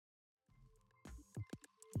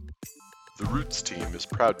The Roots team is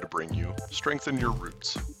proud to bring you Strengthen Your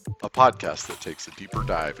Roots, a podcast that takes a deeper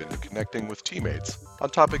dive into connecting with teammates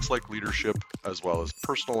on topics like leadership as well as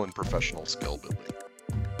personal and professional skill building.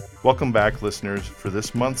 Welcome back, listeners, for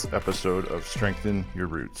this month's episode of Strengthen Your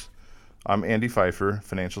Roots. I'm Andy Pfeiffer,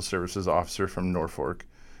 Financial Services Officer from Norfolk,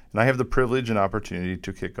 and I have the privilege and opportunity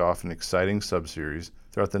to kick off an exciting subseries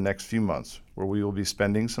throughout the next few months where we will be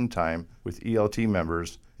spending some time with ELT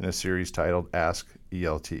members in a series titled Ask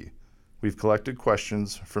ELT. We've collected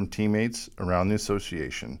questions from teammates around the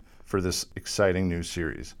association for this exciting new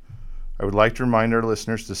series. I would like to remind our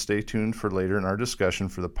listeners to stay tuned for later in our discussion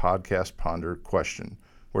for the Podcast Ponder question,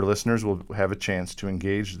 where listeners will have a chance to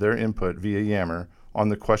engage their input via Yammer on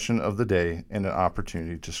the question of the day and an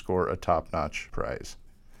opportunity to score a top-notch prize.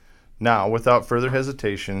 Now, without further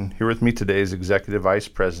hesitation, here with me today is Executive Vice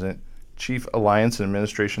President, Chief Alliance and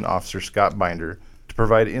Administration Officer Scott Binder to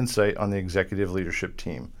provide insight on the executive leadership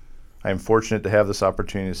team. I am fortunate to have this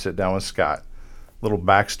opportunity to sit down with Scott. A little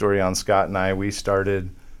backstory on Scott and I: we started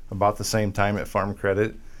about the same time at Farm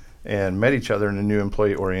Credit and met each other in a new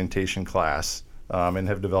employee orientation class and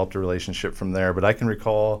have developed a relationship from there. But I can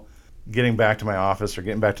recall getting back to my office or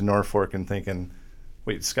getting back to Norfolk and thinking,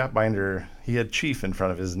 wait, Scott Binder, he had chief in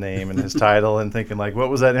front of his name and his title, and thinking, like, what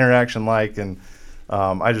was that interaction like? And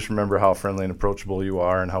I just remember how friendly and approachable you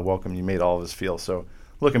are and how welcome you made all of us feel. So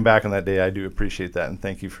looking back on that day, I do appreciate that, and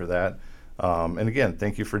thank you for that. And again,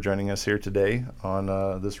 thank you for joining us here today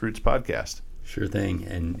on this Roots podcast. Sure thing.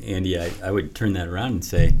 And Andy, I would turn that around and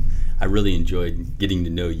say I really enjoyed getting to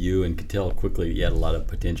know you and could tell quickly you had a lot of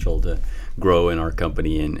potential to grow in our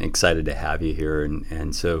company, and excited to have you here.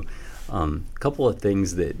 And so a couple of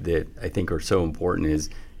things that I think are so important is,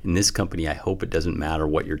 in this company, I hope it doesn't matter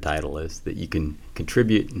what your title is, that you can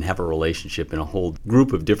contribute and have a relationship in a whole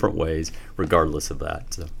group of different ways, regardless of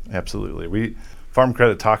that. So. Absolutely. Farm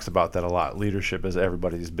Credit talks about that a lot. Leadership is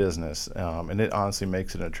everybody's business, and it honestly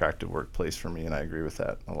makes it an attractive workplace for me, and I agree with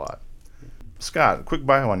that a lot. Scott, quick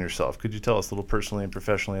bio on yourself. Could you tell us a little personally and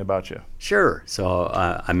professionally about you? Sure. So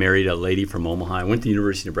I married a lady from Omaha. I went to the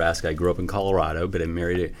University of Nebraska. I grew up in Colorado, but I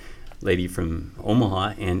married a lady from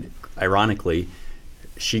Omaha, and ironically,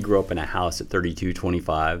 she grew up in a house at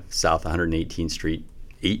 3225 South 118th Street,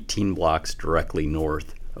 18 blocks directly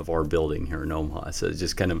north of our building here in Omaha. So it's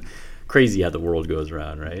just kind of crazy how the world goes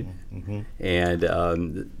around, right? Mm-hmm.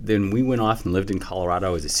 And then we went off and lived in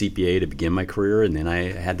Colorado as a CPA to begin my career, and then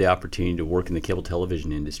I had the opportunity to work in the cable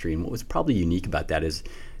television industry. And what was probably unique about that is,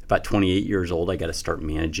 about 28 years old, I got to start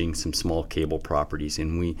managing some small cable properties,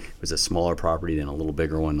 and it was a smaller property, then a little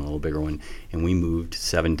bigger one, and a little bigger one, and we moved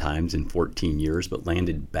 7 times in 14 years, but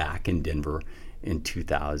landed back in Denver in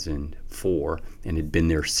 2004, and had been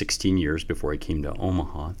there 16 years before I came to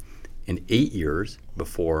Omaha, and 8 years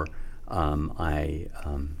before I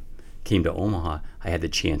came to Omaha, I had the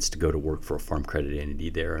chance to go to work for a Farm Credit entity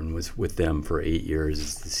there, and was with them for 8 years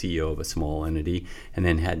as the CEO of a small entity, and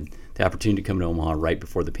then had the opportunity to come to Omaha right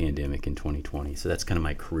before the pandemic in 2020. So that's kind of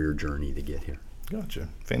my career journey to get here. Gotcha.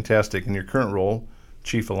 Fantastic. In your current role,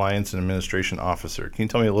 Chief Alliance and Administration Officer, can you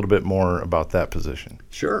tell me a little bit more about that position?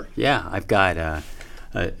 Sure. Yeah, I've got a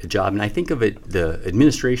job, and I think of it, the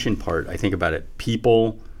administration part, I think about it: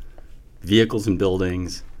 people, vehicles and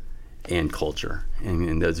buildings, and culture.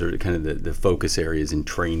 And those are kind of the focus areas in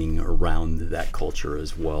training around that culture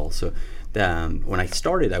as well. So when I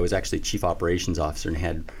started, I was actually Chief Operations Officer and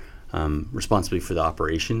had responsibility for the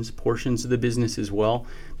operations portions of the business as well.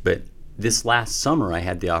 But this last summer, I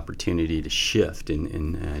had the opportunity to shift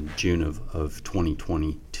in June of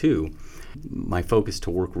 2022. My focus to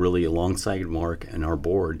work really alongside Mark and our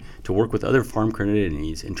board to work with other Farm Credit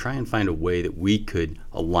entities and try and find a way that we could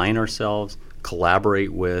align ourselves,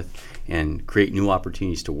 collaborate with, and create new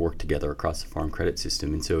opportunities to work together across the Farm Credit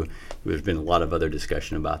system. And so there's been a lot of other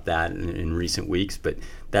discussion about that in recent weeks, but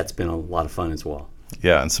that's been a lot of fun as well.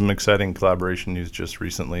 Yeah, and some exciting collaboration news just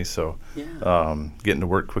recently, so getting to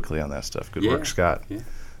work quickly on that stuff. Good work, Scott. Yeah.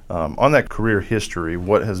 On that career history,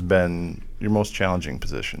 what has been your most challenging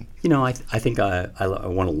position? You know, I think I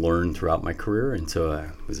want to learn throughout my career, and so I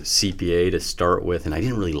was a CPA to start with, and I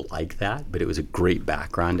didn't really like that, but it was a great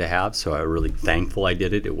background to have, so I'm really thankful I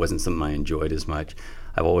did it. It wasn't something I enjoyed as much.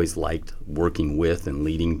 I've always liked working with and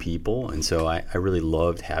leading people, and so I really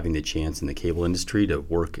loved having the chance in the cable industry to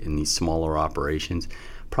work in these smaller operations.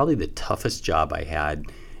 Probably the toughest job I had,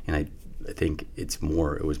 and I think it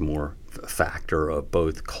was more a factor of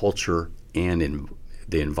both culture and in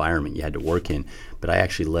the environment you had to work in. But I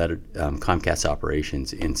actually led Comcast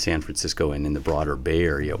operations in San Francisco and in the broader Bay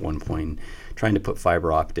Area at one point, trying to put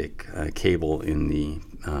fiber optic cable in the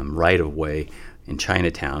right of way in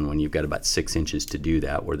Chinatown, when you've got about 6 inches to do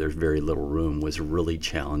that, where there's very little room, was a really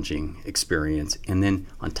challenging experience. And then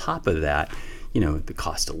on top of that, the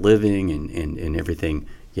cost of living and everything,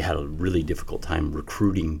 you had a really difficult time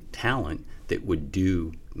recruiting talent that would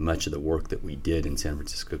do much of the work that we did in San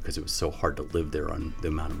Francisco, because it was so hard to live there on the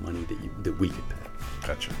amount of money that we could pay.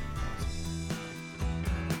 Gotcha.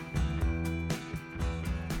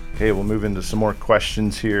 Okay, we'll move into some more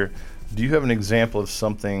questions here. Do you have an example of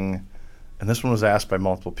something, and this one was asked by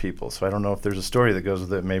multiple people, so I don't know if there's a story that goes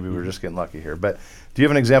with it. Maybe we're just getting lucky here. But do you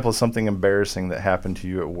have an example of something embarrassing that happened to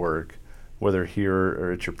you at work, whether here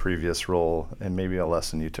or at your previous role, and maybe a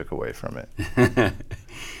lesson you took away from it?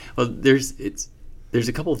 Well, there's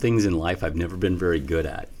a couple of things in life I've never been very good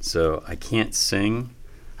at. So I can't sing,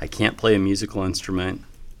 I can't play a musical instrument,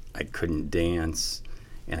 I couldn't dance,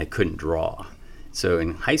 and I couldn't draw. So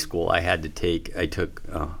in high school, I took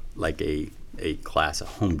like a class, a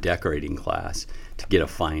home decorating class, to get a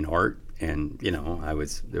fine art. And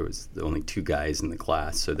there was only 2 guys in the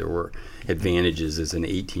class, so there were advantages as an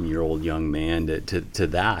 18-year-old young man to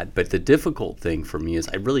that. But the difficult thing for me is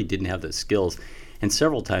I really didn't have the skills. And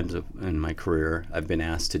several times in my career, I've been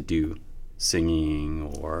asked to do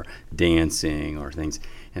singing or dancing or things.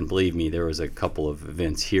 And believe me, there was a couple of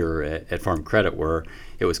events here at Farm Credit where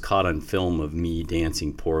it was caught on film of me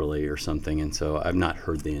dancing poorly or something. And so I've not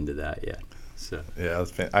heard the end of that yet. So yeah,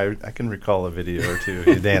 I can recall a video or two of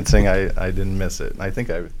you dancing. I didn't miss it. I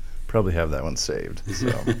think I probably have that one saved.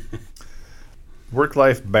 So,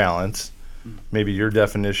 work-life balance. Maybe your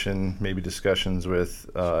definition, maybe discussions with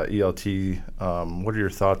ELT. What are your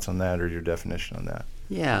thoughts on that, or your definition on that?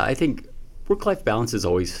 Yeah, I think work-life balance is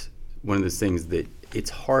always one of those things that it's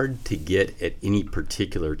hard to get at any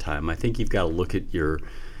particular time. I think you've got to look at your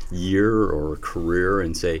year or career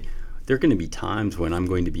and say, there are going to be times when I'm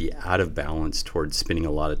going to be out of balance towards spending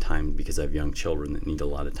a lot of time because I have young children that need a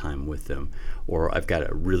lot of time with them, or I've got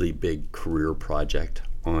a really big career project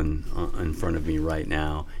in front of me right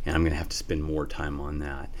now, and I'm going to have to spend more time on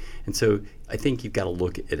that. And so I think you've got to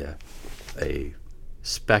look at a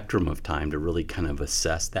spectrum of time to really kind of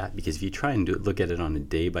assess that, because if you try and look at it on a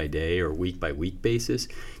day-by-day or week-by-week basis,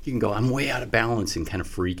 you can go, I'm way out of balance, and kind of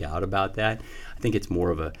freak out about that. I think it's more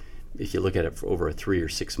of if you look at it for over a 3 or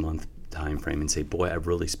 6 month time frame and say, boy, I've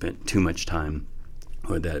really spent too much time,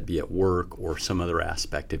 whether that be at work or some other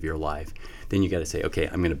aspect of your life, then you got to say, okay,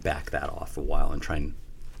 I'm going to back that off a while and try and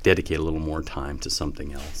dedicate a little more time to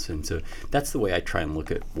something else. And so that's the way I try and look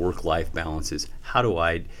at work-life balance, is how do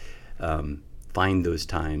I find those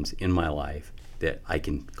times in my life that I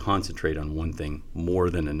can concentrate on one thing more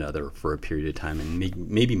than another for a period of time, and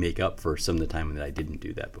maybe make up for some of the time that I didn't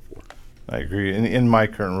do that before. I agree. In my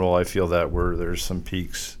current role, I feel that where there's some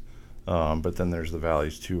peaks, but then there's the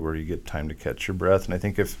valleys too, where you get time to catch your breath. And I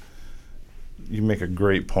think if you make a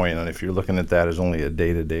great point, and if you're looking at that as only a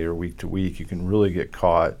day-to-day or week-to-week, you can really get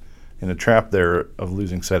caught in a trap there of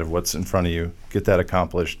losing sight of what's in front of you, get that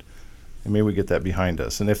accomplished, and maybe we get that behind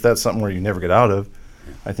us. And if that's something where you never get out of,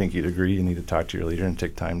 I think you'd agree you need to talk to your leader and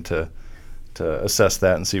take time to assess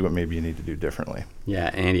that and see what maybe you need to do differently.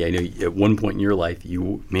 Yeah, Andy, I know at one point in your life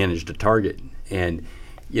you managed a target, and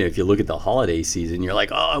if you look at the holiday season, you're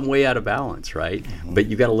like, oh, I'm way out of balance, right? Mm-hmm. But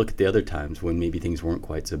you got to look at the other times when maybe things weren't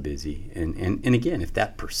quite so busy. And again, if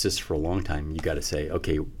that persists for a long time, you got to say,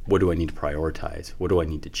 okay, what do I need to prioritize? What do I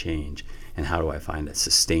need to change? And how do I find a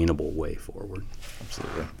sustainable way forward?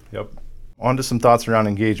 Absolutely. Yep. On to some thoughts around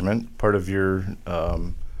engagement, part of your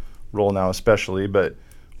role now especially, but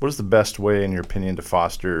what is the best way, in your opinion, to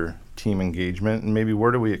foster team engagement? And maybe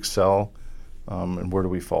where do we excel and where do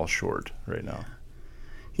we fall short right now?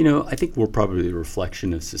 I think we're probably a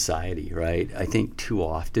reflection of society, right? I think too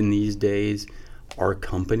often these days, our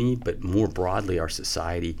company, but more broadly our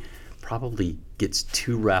society, probably gets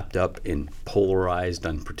too wrapped up and polarized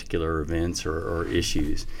on particular events or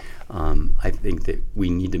issues. I think that we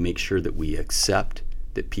need to make sure that we accept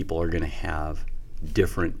that people are going to have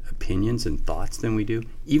different opinions and thoughts than we do.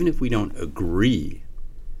 Even if we don't agree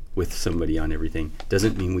with somebody on everything,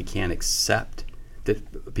 doesn't mean we can't accept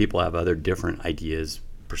that people have other different ideas,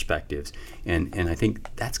 perspectives, and I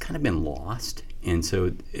think that's kind of been lost. And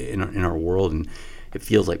so in our world, and it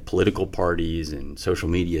feels like political parties and social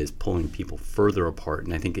media is pulling people further apart.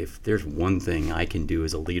 And I think if there's one thing I can do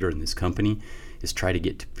as a leader in this company, is try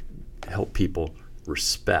to help people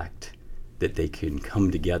respect that they can come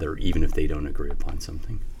together even if they don't agree upon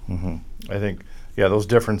something. Mm-hmm. I think, those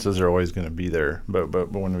differences are always going to be there.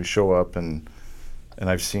 But when we show up, and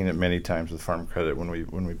I've seen it many times with Farm Credit, when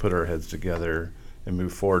we put our heads together and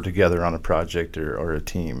move forward together on a project or a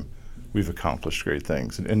team, we've accomplished great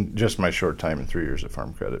things in just my short time in 3 years at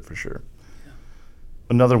Farm Credit, for sure.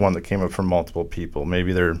 another one that came up from multiple people.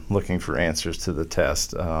 Maybe they're looking for answers to the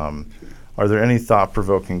test. Are there any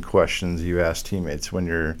thought-provoking questions you ask teammates when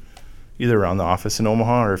you're either around the office in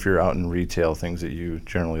Omaha or if you're out in retail, things that you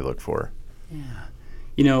generally look for? Yeah.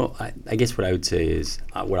 I guess what I would say is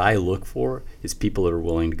what I look for is people that are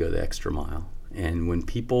willing to go the extra mile. And when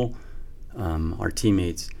people, our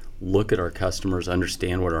teammates, look at our customers,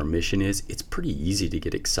 understand what our mission is, it's pretty easy to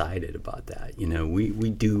get excited about that. We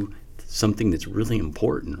do something that's really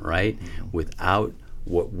important, right? Mm-hmm. Without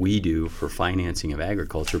what we do for financing of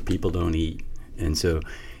agriculture, people don't eat. And so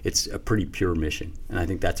it's a pretty pure mission. And I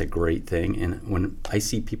think that's a great thing. And when I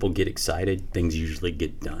see people get excited, things usually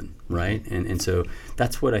get done, right? And so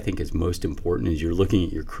that's what I think is most important is you're looking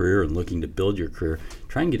at your career and looking to build your career.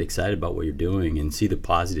 Try and get excited about what you're doing and see the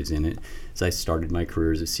positives in it. As I started my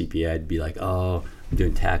career as a CPA, I'd be like, oh, I'm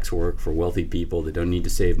doing tax work for wealthy people that don't need to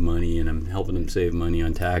save money, and I'm helping them save money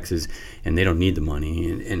on taxes, and they don't need the money,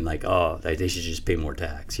 and like, oh, they should just pay more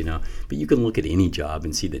tax, But you can look at any job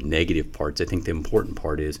and see the negative parts. I think the important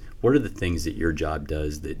part is, what are the things that your job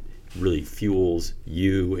does that really fuels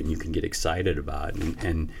you and you can get excited about?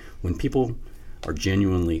 And when people are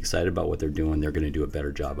genuinely excited about what they're doing, they're going to do a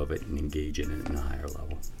better job of it and engage in it in a higher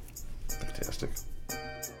level. Fantastic.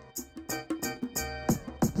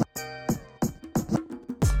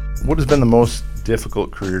 What has been the most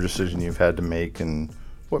difficult career decision you've had to make, and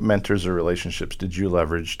what mentors or relationships did you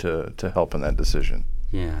leverage to help in that decision?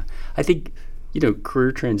 Yeah, I think,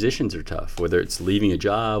 career transitions are tough, whether it's leaving a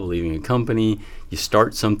job, leaving a company, you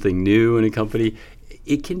start something new in a company.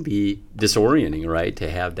 It can be disorienting, right, to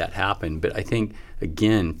have that happen. But I think,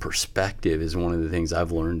 again, perspective is one of the things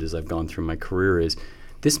I've learned as I've gone through my career is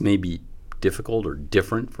this may be difficult or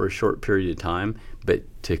different for a short period of time, but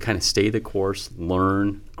to kind of stay the course,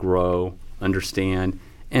 learn, grow, understand.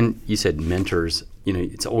 And you said mentors,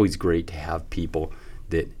 it's always great to have people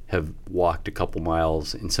that have walked a couple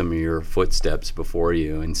miles in some of your footsteps before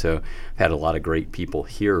you. And so I've had a lot of great people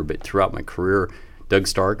here, but throughout my career, Doug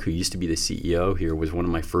Stark, who used to be the CEO here, was one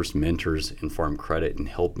of my first mentors in farm credit and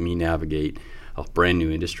helped me navigate a brand new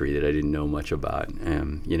industry that I didn't know much about.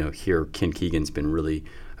 Here, Ken Keegan's been really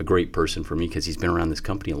a great person for me because he's been around this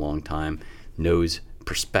company a long time, knows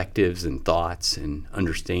perspectives and thoughts and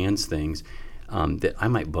understands things that I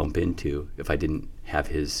might bump into if I didn't have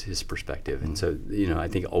his perspective. And so, I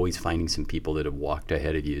think always finding some people that have walked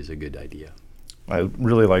ahead of you is a good idea. I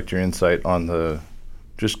really liked your insight on the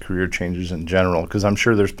just career changes in general, because I'm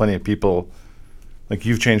sure there's plenty of people, like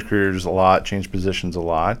you've changed careers a lot, changed positions a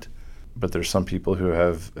lot, but there's some people who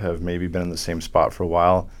have maybe been in the same spot for a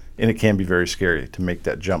while, and it can be very scary to make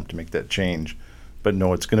that jump, to make that change. But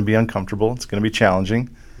no, it's going to be uncomfortable, it's going to be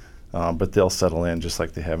challenging, but they'll settle in just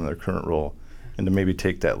like they have in their current role, and to maybe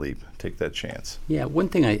take that leap, take that chance. Yeah, one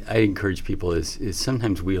thing I encourage people is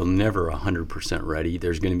sometimes we'll never 100% ready.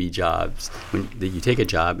 There's going to be jobs that you take a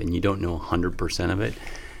job and you don't know 100% of it.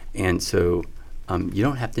 And so you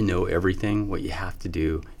don't have to know everything. What you have to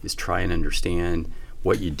do is try and understand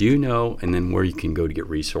what you do know and then where you can go to get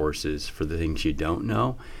resources for the things you don't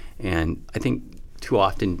know. And I think too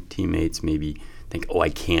often teammates maybe think, oh, I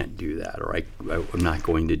can't do that, or I'm not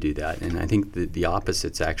going to do that. And I think the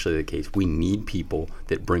opposite's actually the case. We need people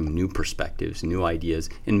that bring new perspectives, new ideas,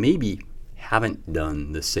 and maybe haven't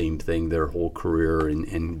done the same thing their whole career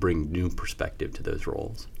and bring new perspective to those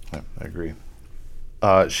roles. Yeah, I agree.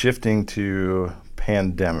 Shifting to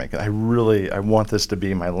pandemic. I want this to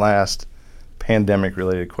be my last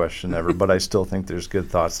pandemic-related question ever, but I still think there's good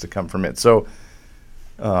thoughts to come from it. So,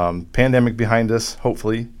 pandemic behind us,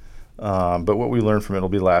 hopefully. But what we learned from it will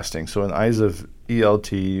be lasting. So in the eyes of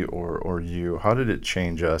ELT or you, how did it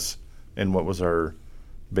change us, and what were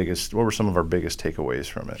some of our biggest takeaways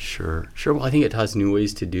from it? Sure. Well, I think it taught us new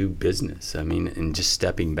ways to do business. I mean, and just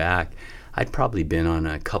stepping back, I'd probably been on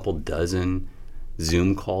a couple dozen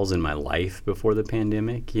Zoom calls in my life before the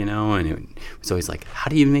pandemic, and it was always like, how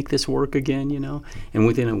do you make this work again, And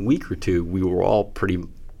within a week or two, we were all pretty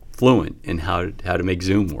fluent in how to make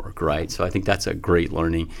Zoom work, right? So I think that's a great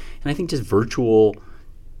learning. And I think just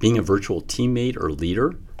being a virtual teammate or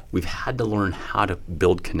leader, we've had to learn how to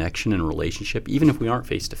build connection and relationship, even if we aren't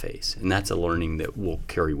face-to-face. And that's a learning that we'll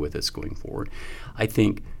carry with us going forward. I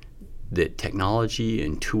think that technology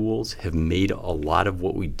and tools have made a lot of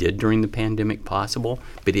what we did during the pandemic possible,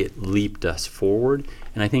 but it leaped us forward.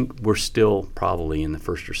 And I think we're still probably in the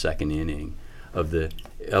first or second inning of the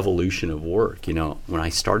evolution of work. When I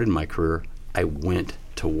started my career, I went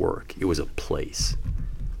to work. It was a place.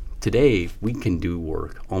 Today, we can do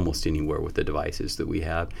work almost anywhere with the devices that we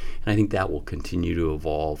have, and I think that will continue to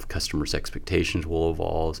evolve. Customers' expectations will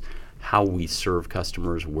evolve. how we serve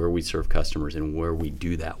customers, where we serve customers, and where we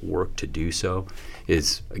do that work to do so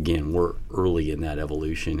is, again, we're early in that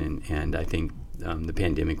evolution, and I think the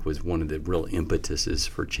pandemic was one of the real impetuses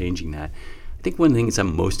for changing that. I think one of the things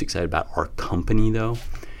I'm most excited about our company, though,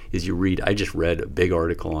 is I just read a big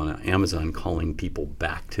article on Amazon calling people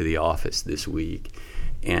back to the office this week.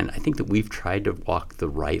 And I think that we've tried to walk the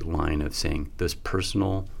right line of saying those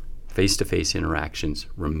personal face-to-face interactions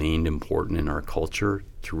remained important in our culture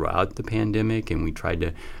throughout the pandemic, and we tried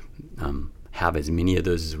to have as many of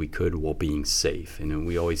those as we could while being safe. And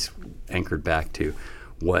we always anchored back to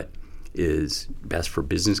what is best for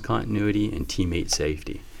business continuity and teammate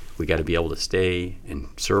safety. We got to be able to stay and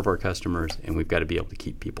serve our customers, and we've got to be able to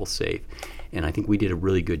keep people safe. And I think we did a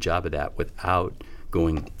really good job of that without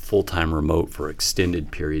going full-time remote for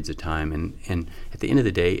extended periods of time. And at the end of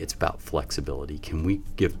the day, it's about flexibility. Can we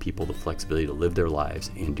give people the flexibility to live their lives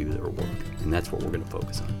and do their work? And that's what we're going to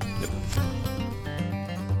focus on. Yep.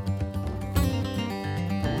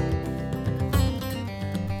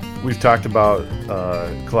 We've talked about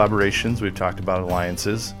collaborations. We've talked about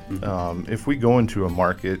alliances. Mm-hmm. If we go into a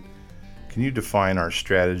market, can you define our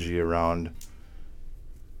strategy around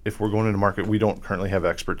if we're going into a market we don't currently have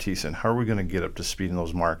expertise in? How are we going to get up to speed in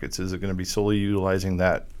those markets? Is it going to be solely utilizing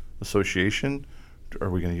that association? Are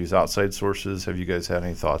we going to use outside sources? Have you guys had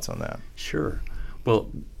any thoughts on that? Sure. Well,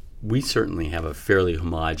 we certainly have a fairly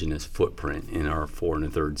homogeneous footprint in our 4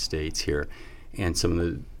 1/3 states here, and some of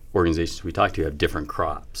the organizations we talk to have different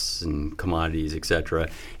crops and commodities, et cetera.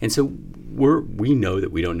 And so we know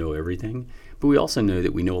that we don't know everything, but we also know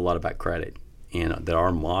that we know a lot about credit, and that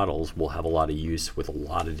our models will have a lot of use with a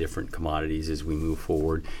lot of different commodities as we move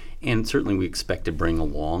forward. And certainly we expect to bring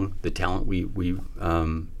along the talent we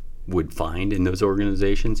would find in those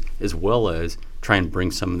organizations, as well as try and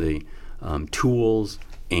bring some of the tools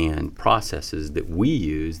and processes that we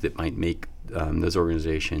use that might make those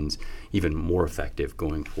organizations even more effective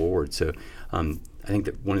going forward. So I think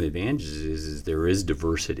that one of the advantages is there is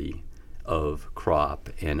diversity of crop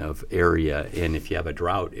and of area, and if you have a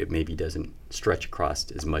drought, it maybe doesn't stretch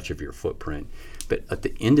across as much of your footprint. But at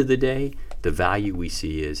the end of the day, the value we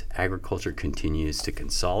see is agriculture continues to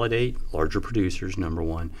consolidate, larger producers, number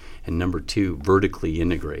one, and number two, vertically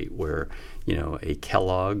integrate, where a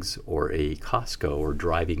Kellogg's or a Costco are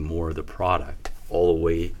driving more of the product all the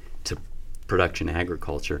way to production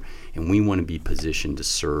agriculture, and we want to be positioned to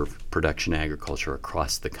serve production agriculture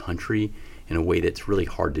across the country in a way that's really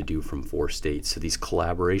hard to do from 4 states. So these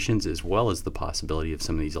collaborations, as well as the possibility of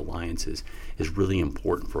some of these alliances, is really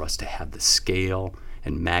important for us to have the scale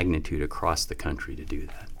and magnitude across the country to do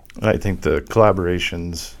that. I think the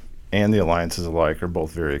collaborations and the alliances alike are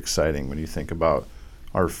both very exciting when you think about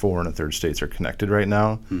our 4 1/3 states are connected right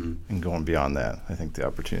now, and going beyond that. I think the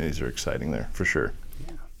opportunities are exciting there for sure.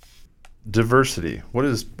 Yeah. Diversity.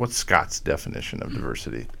 What's Scott's definition of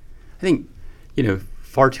diversity? I think,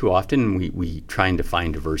 far too often we try and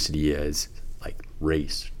define diversity as like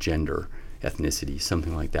race, gender, ethnicity,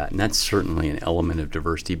 something like that. And that's certainly an element of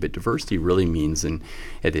diversity, but diversity really means, and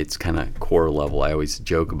at its kind of core level, I always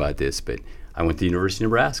joke about this, but I went to the University of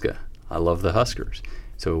Nebraska. I love the Huskers.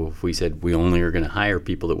 So if we said we only are going to hire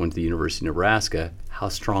people that went to the University of Nebraska, how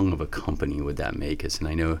strong of a company would that make us? And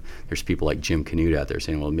I know there's people like Jim Canute out there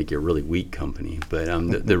saying, well, it'll make you a really weak company. But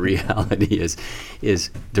the reality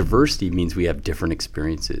is diversity means we have different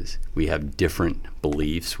experiences. We have different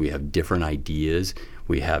beliefs. We have different ideas.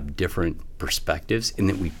 We have different perspectives. And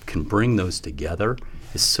that we can bring those together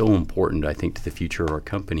is so important, I think, to the future of our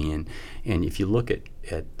company. And if you look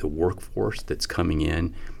at the workforce that's coming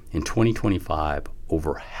in 2025,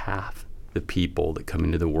 over half the people that come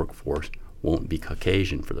into the workforce won't be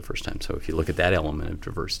Caucasian for the first time. So if you look at that element of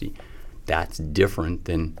diversity, that's different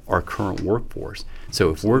than our current workforce. So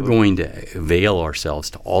if we're going to avail ourselves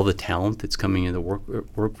to all the talent that's coming into the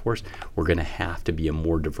workforce, we're going to have to be a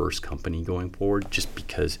more diverse company going forward, just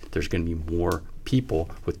because there's going to be more people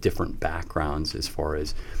with different backgrounds as far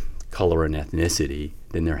as color and ethnicity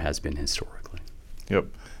than there has been historically. Yep.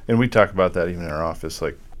 And we talk about that even in our office,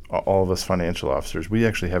 like all of us financial officers, we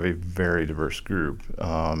actually have a very diverse group.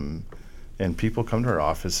 And people come to our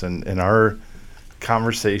office, and in our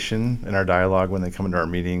conversation and our dialogue when they come into our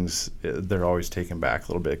meetings, they're always taken back a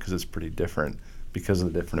little bit because it's pretty different because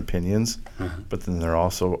of the different opinions. But then they're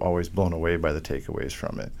also always blown away by the takeaways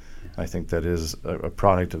from it. I think that is a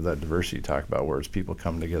product of that diversity you talk about, where it's people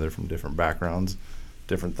come together from different backgrounds,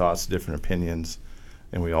 different thoughts, different opinions,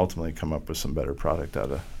 and we ultimately come up with some better product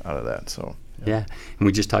out of that. So yeah, and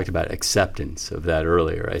we just talked about acceptance of that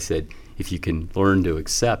earlier. I said, if you can learn to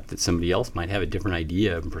accept that somebody else might have a different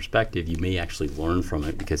idea and perspective, you may actually learn from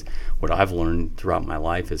it, because what I've learned throughout my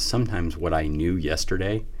life is sometimes what I knew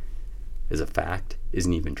yesterday as a fact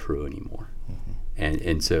isn't even true anymore.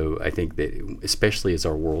 And so I think that especially as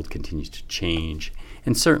our world continues to change,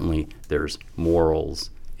 and certainly there's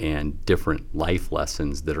morals and different life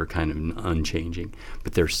lessons that are kind of unchanging,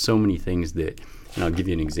 but there's so many things that, and I'll give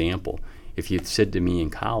you an example. If you said to me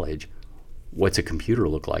in college, what's a computer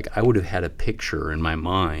look like? I would have had a picture in my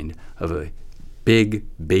mind of a big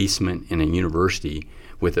basement in a university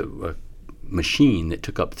with a machine that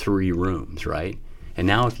took up 3 rooms, right? And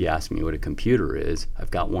now if you ask me what a computer is,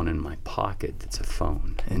 I've got one in my pocket that's a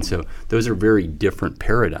phone. And so those are very different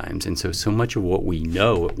paradigms. And so much of what we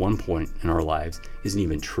know at one point in our lives isn't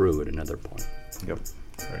even true at another point. Yep.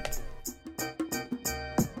 Right.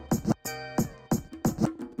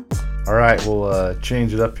 All right, we'll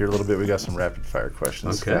change it up here a little bit. We got some rapid fire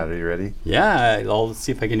questions. Okay. Scott, are you ready? Yeah, I'll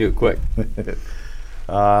see if I can do it quick.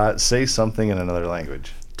 Say something in another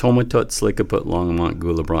language. Tomatot, slikkaput, longamont,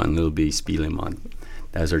 gulabrant, lilby, spielemont.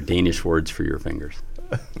 Those are Danish words for your fingers.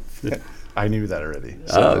 I knew that already.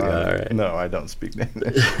 So, all right. No, I don't speak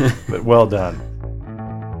Danish, but well done.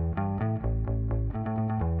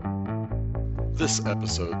 This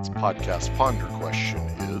episode's podcast ponder question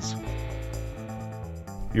is: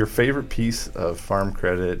 your favorite piece of Farm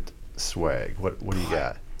Credit swag? What do you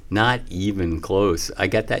got? Not even close. I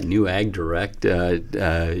got that new Ag Direct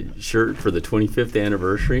shirt for the 25th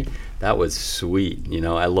anniversary. That was sweet. You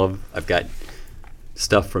know, I've got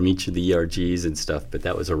stuff from each of the ERGs and stuff, but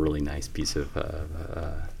that was a really nice piece of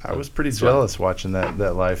I was pretty jealous watching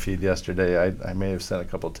that live feed yesterday. I may have sent a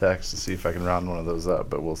couple texts to see if I can round one of those up,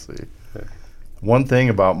 but we'll see. Okay. One thing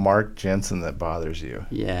about Mark Jensen that bothers you?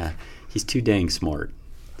 Yeah, he's too dang smart.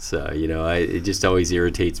 So, you know, it just always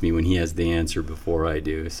irritates me when he has the answer before I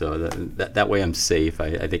do. So that way I'm safe.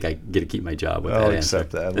 I think I get to keep my job with that answer. I'll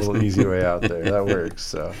accept that. A little easy way out there. That works.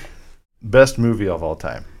 So, best movie of all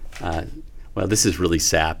time? Well, this is really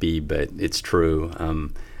sappy, but it's true.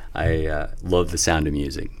 I love The Sound of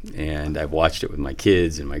Music, and I've watched it with my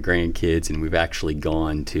kids and my grandkids, and we've actually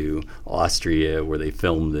gone to Austria where they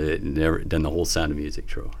filmed it and done the whole Sound of Music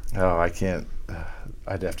tour. Oh, I can't.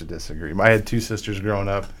 I'd have to disagree. I had 2 sisters growing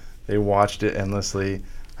up. They watched it endlessly.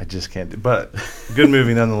 I just can't do. But good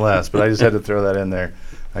movie nonetheless. But I just had to throw that in there.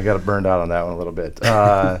 I got burned out on that one a little bit.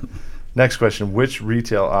 Next question. Which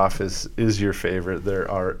retail office is your favorite? There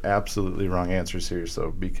are absolutely wrong answers here,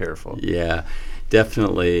 so be careful. Yeah,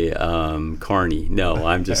 definitely Kearney. No,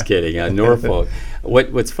 I'm just kidding. Norfolk.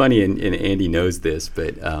 What's funny, and Andy knows this,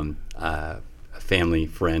 but a family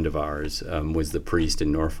friend of ours was the priest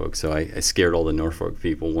in Norfolk. So I scared all the Norfolk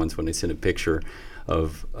people once when I sent a picture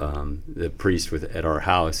of the priest at our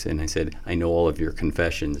house, and I said, I know all of your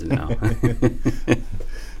confessions now.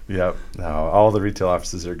 Yep. No, all the retail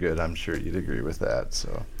offices are good. I'm sure you'd agree with that.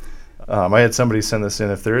 So I had somebody send this in.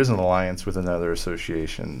 If there is an alliance with another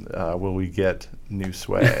association, will we get new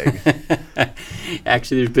swag?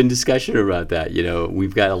 Actually, there's been discussion about that. You know,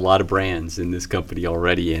 we've got a lot of brands in this company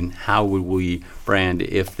already, and how would we brand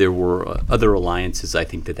if there were other alliances? I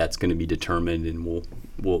think that's going to be determined, and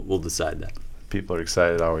we'll decide that. People are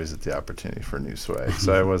excited always at the opportunity for new swag,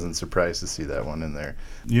 so I wasn't surprised to see that one in there.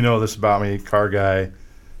 You know this about me, car guy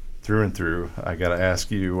through and through. I got to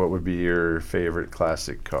ask you, what would be your favorite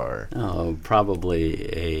classic car? Oh, probably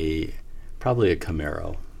a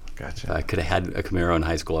Camaro. Gotcha. If I could have had a Camaro in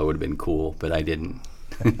high school, I would have been cool, but I didn't.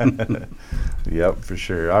 Yep, for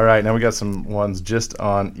sure. All right, now we got some ones just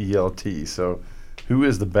on ELT. So who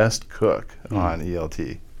is the best cook on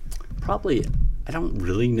ELT? Probably, I don't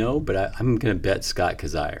really know, but I'm going to bet Scott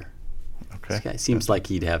Kazire. Okay. This guy seems like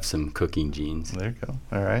he'd have some cooking genes. There you go.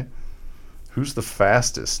 All right. Who's the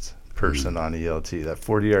fastest person on ELT? That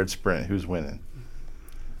 40-yard sprint, who's winning?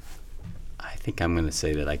 I think I'm going to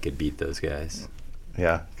say that I could beat those guys.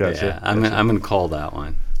 Yeah, gotcha. Yeah, I'm going to call that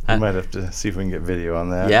one. We might have to see if we can get video on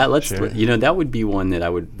that. Yeah, let's. Sure. You know, that would be one that I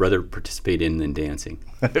would rather participate in than dancing.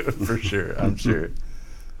 For sure, I'm sure.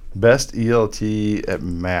 Best ELT at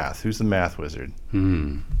math. Who's the math wizard?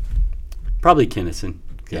 Probably Kinnison.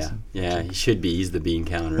 Yeah, he should be. He's the bean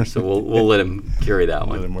counter, so we'll let him carry that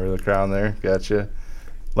one. Let him wear the crown there. Gotcha.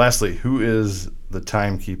 Lastly, who is the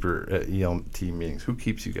timekeeper at ELT meetings? Who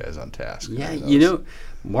keeps you guys on task? Yeah, you know,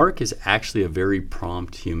 Mark is actually a very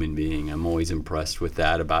prompt human being. I'm always impressed with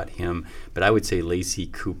that about him. But I would say Lacey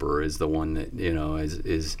Cooper is the one that, you know,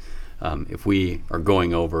 is if we are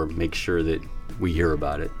going over, make sure that we hear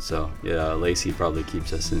about it. So, yeah, Lacey probably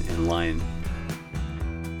keeps us in line.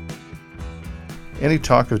 Any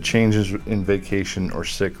talk of changes in vacation or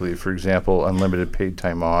sick leave, for example, unlimited paid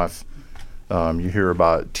time off? You hear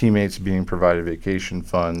about teammates being provided vacation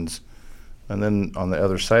funds. And then on the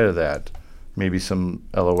other side of that, maybe some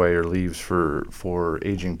LOA or leaves for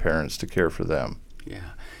aging parents to care for them.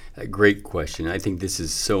 Yeah, a great question. I think this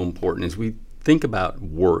is so important. As we think about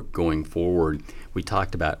work going forward, we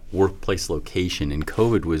talked about workplace location, and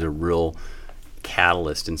COVID was a real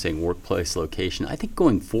catalyst in saying workplace location. I think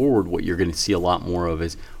going forward, what you're going to see a lot more of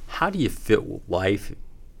is how do you fit life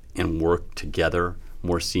and work together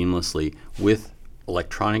more seamlessly with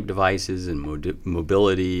electronic devices and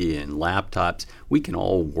mobility and laptops. We can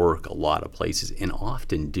all work a lot of places and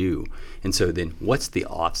often do. And so then what's the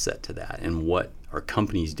offset to that, and what are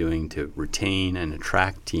companies doing to retain and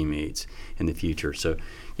attract teammates in the future? So,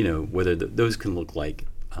 whether those can look like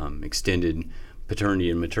extended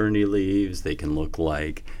paternity and maternity leaves, they can look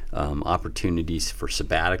like opportunities for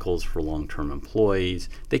sabbaticals for long-term employees.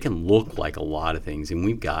 They can look like a lot of things. And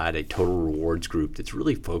we've got a total rewards group that's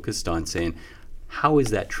really focused on saying, how is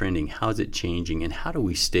that trending? How is it changing? And how do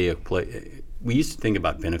we stay we used to think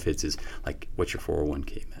about benefits as like, what's your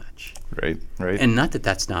 401k match? Right. And not that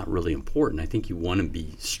that's not really important. I think you want to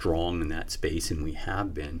be strong in that space, and we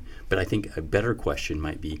have been. But I think a better question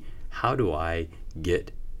might be, how do I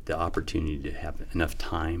get the opportunity to have enough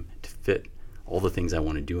time to fit all the things I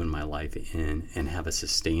want to do in my life in and have a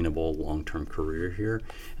sustainable long-term career here?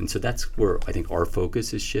 And so that's where I think our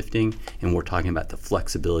focus is shifting, and we're talking about the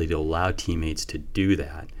flexibility to allow teammates to do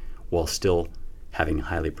that while still having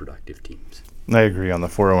highly productive teams. I agree on the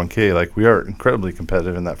 401k. Like, we are incredibly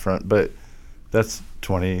competitive in that front, but that's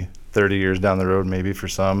 20, 30 years down the road maybe for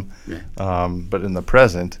some. Yeah. But in the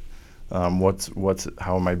present, how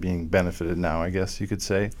am I being benefited now, I guess you could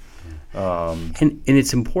say. And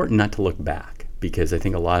it's important not to look back, because I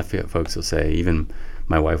think a lot of folks will say, even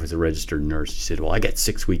my wife was a registered nurse. She said, well, I got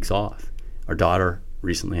 6 weeks off. Our daughter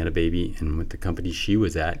recently had a baby, and with the company she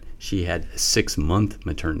was at, she had a 6-month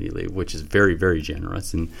maternity leave, which is very, very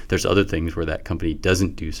generous. And there's other things where that company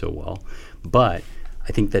doesn't do so well. But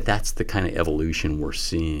I think that that's the kind of evolution we're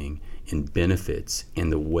seeing in benefits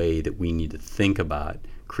and the way that we need to think about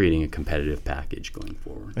creating a competitive package going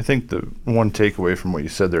forward. I think the one takeaway from what you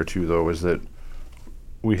said there too, though, is that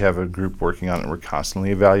we have a group working on it. We're constantly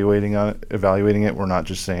evaluating it. We're not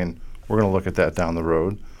just saying we're going to look at that down the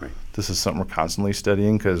road. Right. This is something we're constantly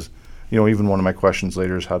studying, because even one of my questions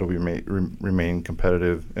later is, how do we remain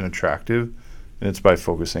competitive and attractive? And it's by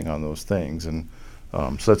focusing on those things. And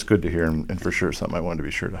so that's good to hear, and for sure something I wanted to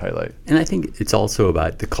be sure to highlight. And I think it's also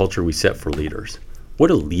about the culture we set for leaders. What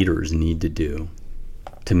do leaders need to do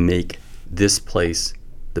to make this place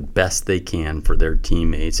the best they can for their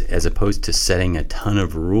teammates, as opposed to setting a ton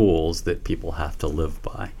of rules that people have to live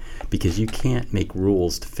by? Because you can't make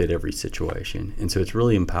rules to fit every situation. And so it's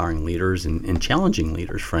really empowering leaders and challenging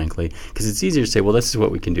leaders, frankly, because it's easier to say, well, this is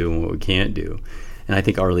what we can do and what we can't do. And I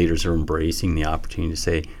think our leaders are embracing the opportunity to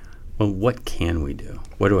say, well, what can we do?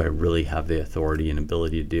 What do I really have the authority and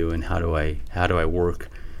ability to do? And how do I work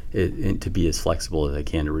to be as flexible as I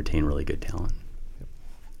can to retain really good talent?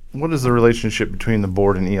 What does the relationship between the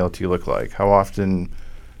board and ELT look like? How often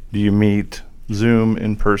do you meet? Zoom,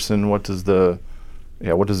 in person? What does the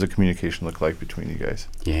communication look like between you guys?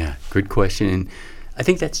 Yeah, good question. And I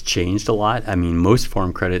think that's changed a lot. I mean, most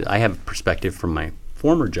Farm Credit, I have perspective from my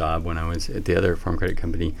former job when I was at the other Farm Credit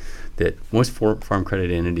company, that most Farm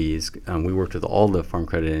Credit entities, we worked with all the Farm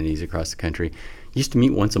Credit entities across the country, used to meet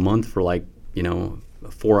once a month for a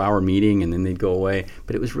 4-hour meeting, and then they'd go away.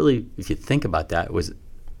 But it was really, if you think about that,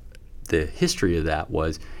 the history of that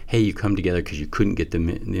was, hey, you come together because you couldn't get the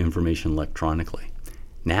information electronically.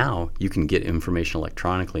 Now you can get information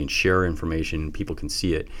electronically and share information, and people can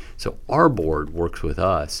see it. So our board works with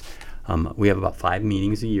us. We have about 5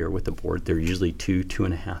 meetings a year with the board. They're usually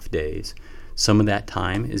 2.5 days. Some of that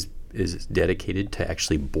time is dedicated to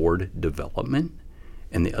actually board development,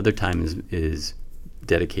 and the other time is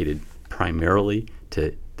dedicated primarily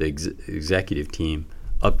to the executive team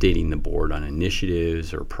updating the board on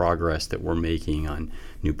initiatives or progress that we're making on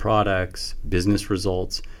new products, business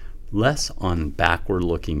results, less on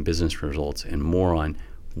backward-looking business results and more on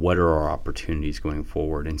what are our opportunities going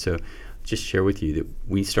forward. And so just share with you that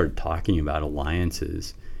we started talking about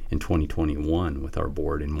alliances in 2021 with our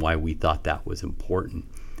board and why we thought that was important.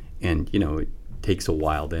 And, it takes a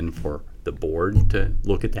while then for the board to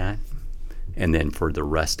look at that, and then for the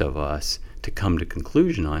rest of us to come to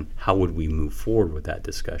conclusion on how would we move forward with that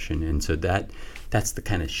discussion. And so that's the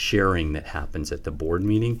kind of sharing that happens at the board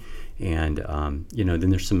meeting. And then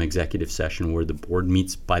there's some executive session where the board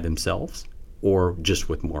meets by themselves or just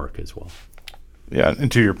with Mark as well. Yeah,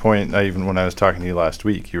 and to your point, even when I was talking to you last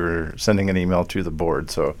week, you were sending an email to the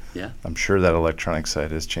board. So Yeah. I'm sure that electronic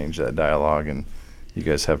side has changed that dialogue, and you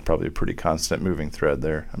guys have probably a pretty constant moving thread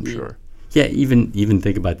there, I'm sure. Yeah, even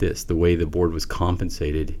think about this. The way the board was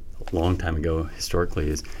compensated a long time ago historically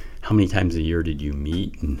is how many times a year did you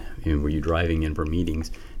meet, and were you driving in for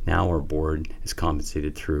meetings? Now our board is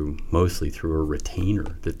compensated mostly through a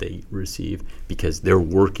retainer that they receive because they're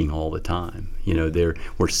working all the time.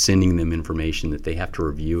 We're sending them information that they have to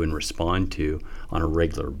review and respond to on a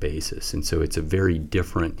regular basis. And so it's a very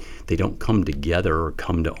different, they don't come together or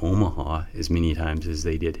come to Omaha as many times as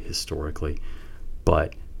they did historically,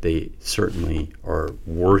 but they certainly are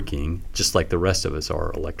working just like the rest of us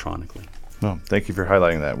are electronically. No, thank you for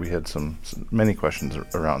highlighting that. We had many questions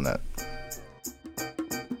around that.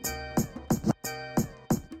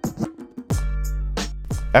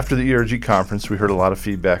 After the ERG conference, we heard a lot of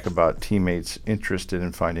feedback about teammates interested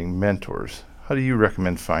in finding mentors. How do you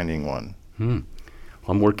recommend finding one? Well,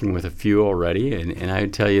 I'm working with a few already, and I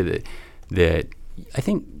would tell you that I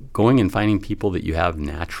think going and finding people that you have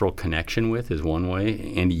natural connection with is one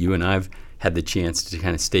way. Andy, you and I've had the chance to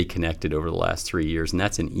kind of stay connected over the last 3 years, and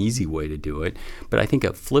that's an easy way to do it. But I think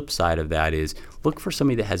a flip side of that is look for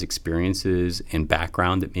somebody that has experiences and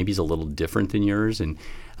background that maybe is a little different than yours. And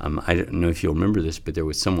I don't know if you'll remember this, but there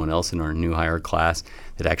was someone else in our new hire class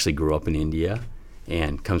that actually grew up in India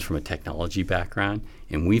and comes from a technology background.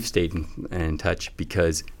 And we've stayed in touch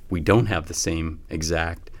because we don't have the same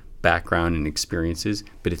exact background and experiences,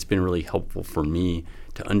 but it's been really helpful for me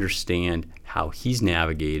to understand how he's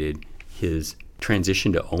navigated his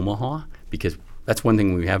transition to Omaha, because that's one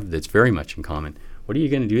thing we have that's very much in common. What are you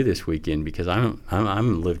going to do this weekend? Because I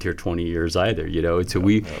haven't lived here 20 years either, And so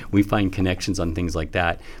we find connections on things like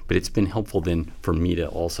that. But it's been helpful then for me to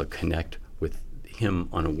also connect with him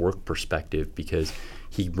on a work perspective because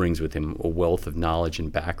he brings with him a wealth of knowledge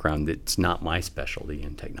and background that's not my specialty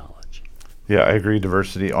in technology. Yeah, I agree.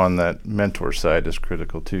 Diversity on that mentor side is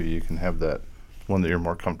critical too. You can have that one that you're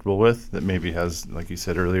more comfortable with that maybe has, like you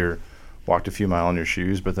said earlier, walked a few miles in your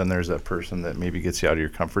shoes, but then there's that person that maybe gets you out of your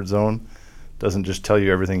comfort zone. Doesn't just tell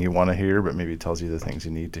you everything you want to hear, but maybe tells you the things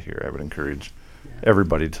you need to hear. I would encourage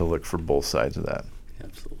everybody to look for both sides of that.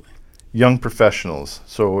 Absolutely. Young professionals.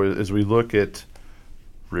 So as we look at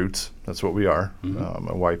Roots, that's what we are, a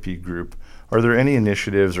YP group. Are there any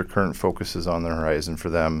initiatives or current focuses on the horizon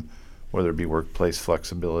for them, whether it be workplace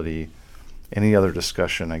flexibility, any other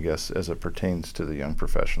discussion, I guess, as it pertains to the young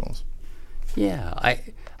professionals? Yeah,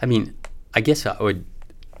 I mean, I guess I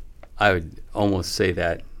would almost say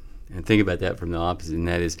that and think about that from the opposite, and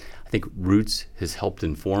that is I think Roots has helped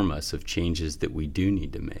inform us of changes that we do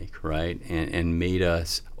need to make, right? And made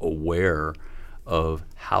us aware of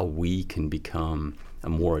how we can become a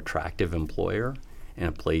more attractive employer and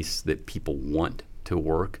a place that people want to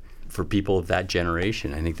work for people of that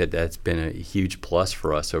generation. I think that's been a huge plus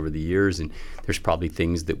for us over the years, and there's probably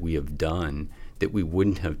things that we have done that we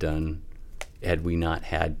wouldn't have done had we not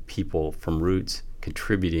had people from Roots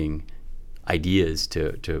contributing ideas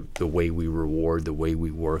to the way we reward, the way we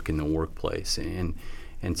work in the workplace. And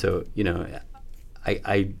so,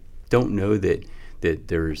 I don't know that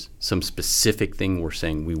there's some specific thing we're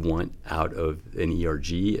saying we want out of an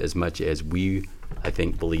ERG as much as we, I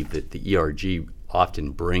think, believe that the ERG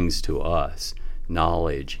often brings to us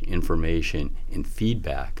knowledge, information, and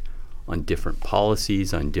feedback on different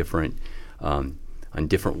policies, on different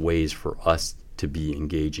ways for us to be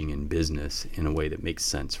engaging in business in a way that makes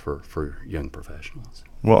sense for young professionals.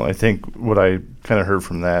 Well, I think what I kind of heard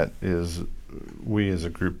from that is we as a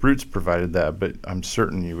group, Roots, provided that, but I'm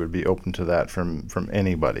certain you would be open to that from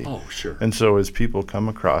anybody. Oh, sure. And so as people come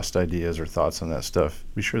across ideas or thoughts on that stuff,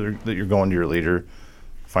 be sure that you're going to your leader,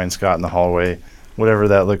 find Scott in the hallway, whatever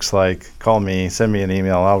that looks like, call me, send me an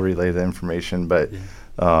email, I'll relay the information. But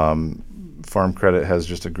Farm Credit has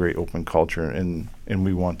just a great open culture, and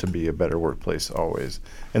we want to be a better workplace always.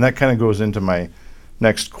 And that kind of goes into my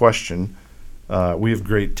next question. We have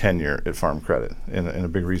great tenure at Farm Credit, and a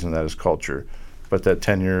big reason that is culture. But that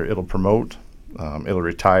tenure, it'll promote, it'll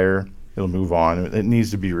retire, it'll move on. It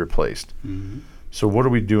needs to be replaced. Mm-hmm. So what are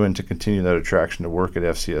we doing to continue that attraction to work at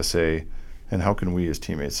FCSA, and how can we as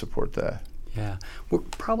teammates support that? Yeah, we're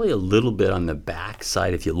probably a little bit on the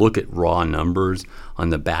backside. If you look at raw numbers, on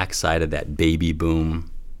the backside of that baby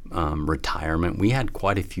boom retirement, we had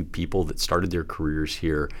quite a few people that started their careers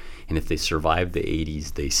here, and if they survived the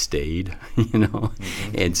 80s, they stayed,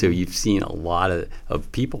 Mm-hmm. And so you've seen a lot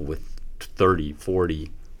of people with 30,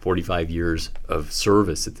 40, 45 years of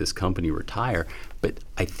service at this company retire. But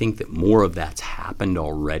I think that more of that's happened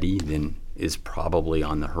already than is probably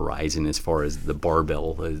on the horizon as far as the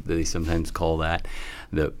barbell, as they sometimes call that.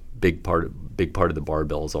 The big part of the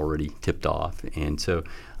barbell is already tipped off. And so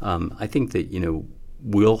I think that,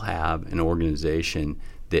 we'll have an organization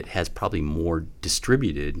that has probably more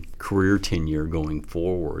distributed career tenure going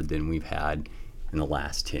forward than we've had in the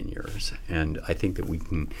last 10 years. And I think that we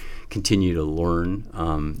can continue to learn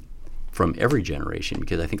from every generation,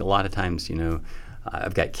 because I think a lot of times,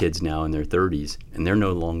 I've got kids now in their 30s, and they're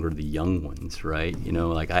no longer the young ones, right?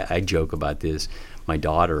 Like I joke about this. My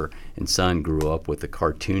daughter and son grew up with the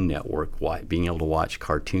Cartoon Network, being able to watch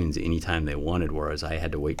cartoons anytime they wanted, whereas I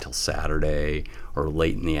had to wait till Saturday or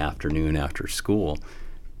late in the afternoon after school.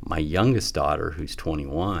 My youngest daughter, who's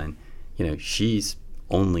 21, she's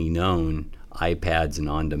only known iPads and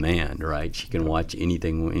on demand, right? She can watch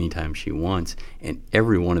anything anytime she wants, and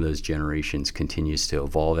every one of those generations continues to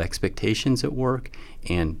evolve expectations at work,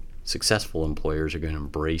 and successful employers are going to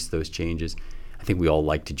embrace those changes. I think we all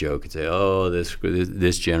like to joke and say, oh,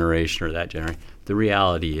 this generation or that generation. The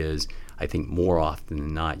reality is, I think more often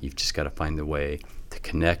than not, you've just got to find the way to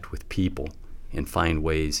connect with people and find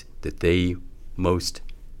ways that they most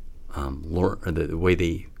learn, or the way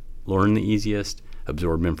they learn the easiest,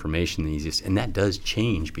 absorb information the easiest, and that does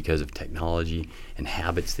change because of technology and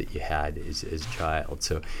habits that you had as a child.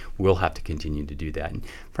 So we'll have to continue to do that. And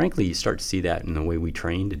frankly, you start to see that in the way we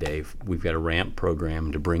train today. We've got a ramp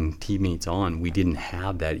program to bring teammates on. We didn't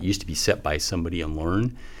have that. It used to be set by somebody and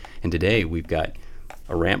learn. And today we've got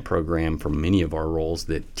a ramp program for many of our roles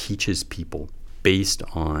that teaches people based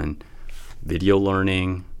on video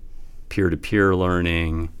learning, peer-to-peer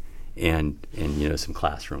learning, and some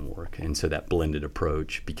classroom work. And so that blended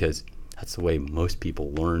approach, because that's the way most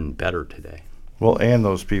people learn better today. Well, and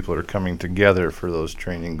those people are coming together for those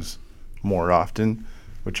trainings more often,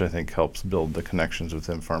 which I think helps build the connections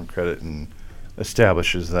within Farm Credit and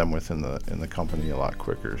establishes them within the company a lot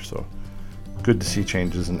quicker. So good to see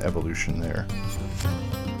changes and evolution there.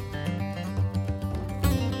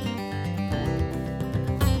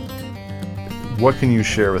 What can you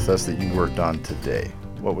share with us that you worked on today?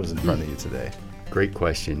 What was in front of you today? Great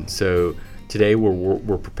question. So today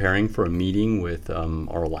we're preparing for a meeting with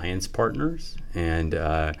our alliance partners and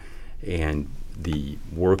the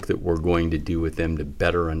work that we're going to do with them to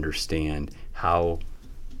better understand how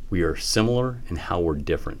we are similar and how we're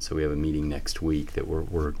different. So we have a meeting next week that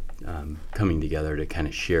we're coming together to kind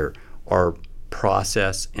of share our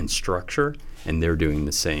process and structure, and they're doing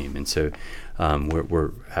the same. And so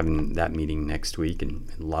we're having that meeting next week, and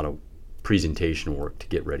a lot of presentation work to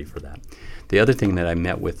get ready for that. The other thing that I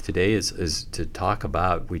met with today is to talk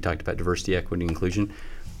about, we talked about diversity, equity, inclusion.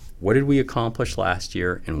 What did we accomplish last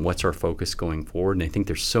year, and what's our focus going forward? And I think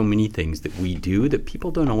there's so many things that we do that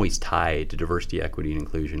people don't always tie to diversity, equity, and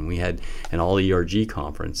inclusion. We had an all-ERG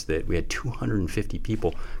conference that we had 250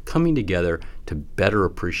 people coming together to better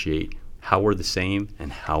appreciate how we're the same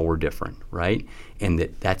and how we're different, right? And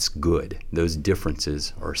that's good. Those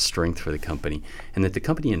differences are a strength for the company. And that the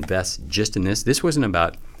company invests just in this. This wasn't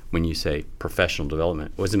about, when you say professional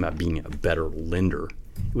development, it wasn't about being a better lender.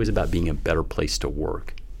 It was about being a better place to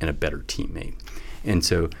work and a better teammate. And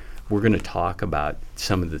so we're going to talk about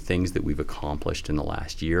some of the things that we've accomplished in the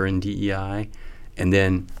last year in DEI, and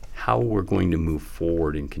then how we're going to move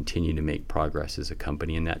forward and continue to make progress as a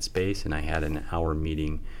company in that space. And I had an hour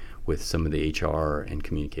meeting with some of the HR and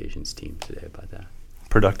communications teams today about that.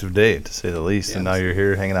 Productive day, to say the least. Yes. And now you're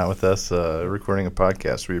here hanging out with us, recording a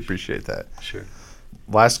podcast. We appreciate that. Sure.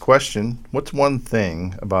 Last question. What's one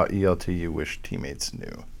thing about ELT you wish teammates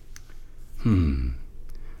knew?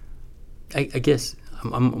 I guess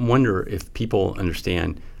I wonder if people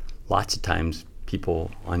understand lots of times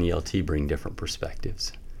people on ELT bring different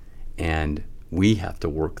perspectives. And we have to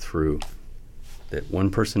work through that one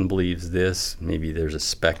person believes this, maybe there's a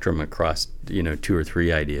spectrum across, 2 or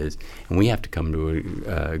 3 ideas, and we have to come to an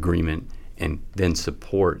agreement and then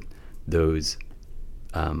support those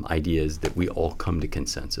ideas that we all come to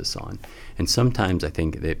consensus on. And sometimes I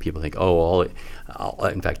think that people think,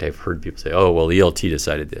 in fact, I've heard people say, oh, well, ELT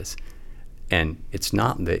decided this. And it's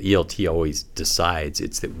not that ELT always decides,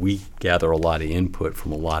 it's that we gather a lot of input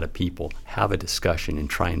from a lot of people, have a discussion, and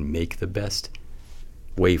try and make the best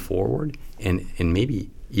way forward. And maybe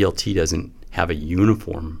ELT doesn't have a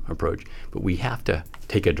uniform approach, but we have to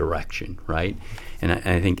take a direction, right? And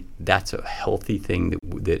I think that's a healthy thing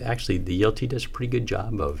that actually the ELT does a pretty good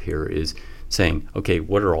job of here, is saying, okay,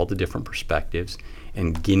 what are all the different perspectives,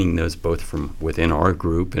 and gaining those both from within our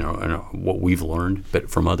group and what we've learned, but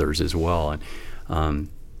from others as well. And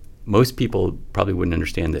most people probably wouldn't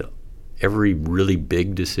understand that every really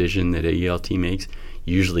big decision that a ELT makes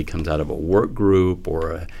usually comes out of a work group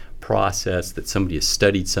or a process that somebody has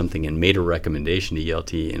studied something and made a recommendation to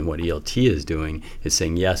ELT, and what ELT is doing is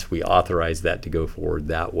saying, yes, we authorize that to go forward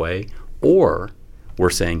that way, or we're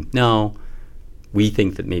saying, no, we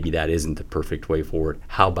think that maybe that isn't the perfect way forward.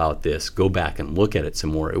 How about this? Go back and look at it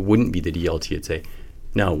some more. It wouldn't be that ELT would say,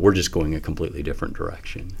 no, we're just going a completely different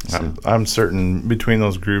direction. So. I'm certain between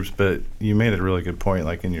those groups, but you made a really good point.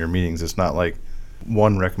 Like in your meetings, it's not like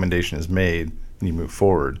one recommendation is made and you move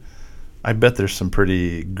forward. I bet there's some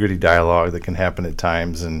pretty gritty dialogue that can happen at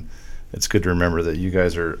times, and it's good to remember that you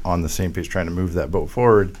guys are on the same page trying to move that boat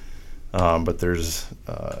forward, but there's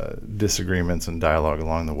disagreements and dialogue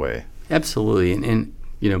along the way. Absolutely, and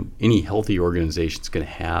any healthy organization is going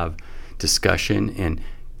to have discussion, and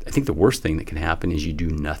I think the worst thing that can happen is you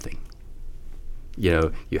do nothing.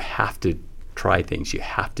 You have to try things, you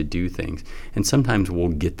have to do things, and sometimes we'll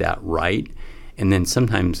get that right, and then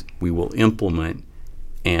sometimes we will implement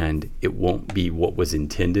and it won't be what was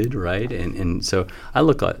intended, right? And so I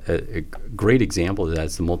look at a great example of that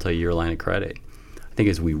is the multi-year line of credit. I think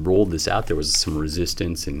as we rolled this out, there was some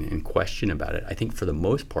resistance and question about it. I think for the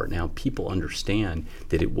most part now, people understand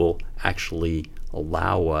that it will actually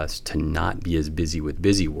allow us to not be as busy with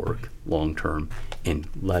busy work long term and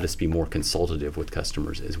let us be more consultative with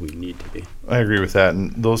customers as we need to be. I agree with that.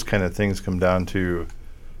 And those kind of things come down to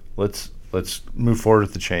let's move forward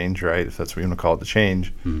with the change, right? If that's what you want to call it, the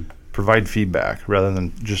change. Mm-hmm. Provide feedback rather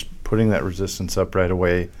than just putting that resistance up right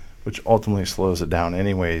away, which ultimately slows it down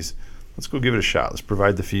anyways. Let's go give it a shot. Let's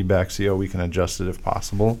provide the feedback, see how we can adjust it if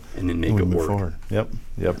possible. And then make it move work. Forward.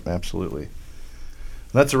 Yep, absolutely.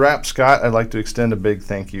 And that's a wrap, Scott. I'd like to extend a big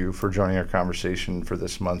thank you for joining our conversation for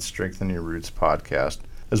this month's Strengthen Your Roots podcast,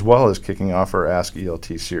 as well as kicking off our Ask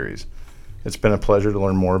ELT series. It's been a pleasure to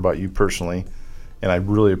learn more about you personally, and I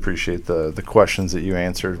really appreciate the questions that you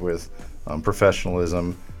answered with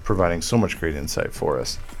professionalism, providing so much great insight for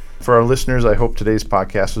us. For our listeners, I hope today's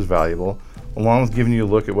podcast was valuable, along with giving you a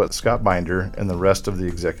look at what Scott Binder and the rest of the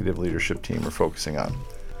executive leadership team are focusing on.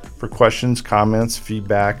 For questions, comments,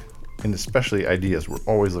 feedback, and especially ideas, we're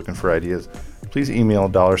always looking for ideas, please email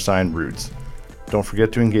 $roots. Don't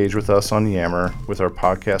forget to engage with us on Yammer with our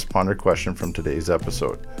podcast ponder question from today's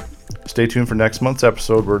episode. Stay tuned for next month's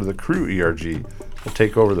episode where the Crew ERG will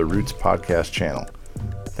take over the Roots podcast channel.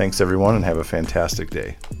 Thanks everyone, and have a fantastic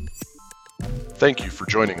day. Thank you for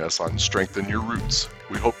joining us on Strengthen Your Roots.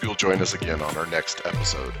 We hope you'll join us again on our next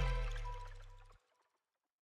episode.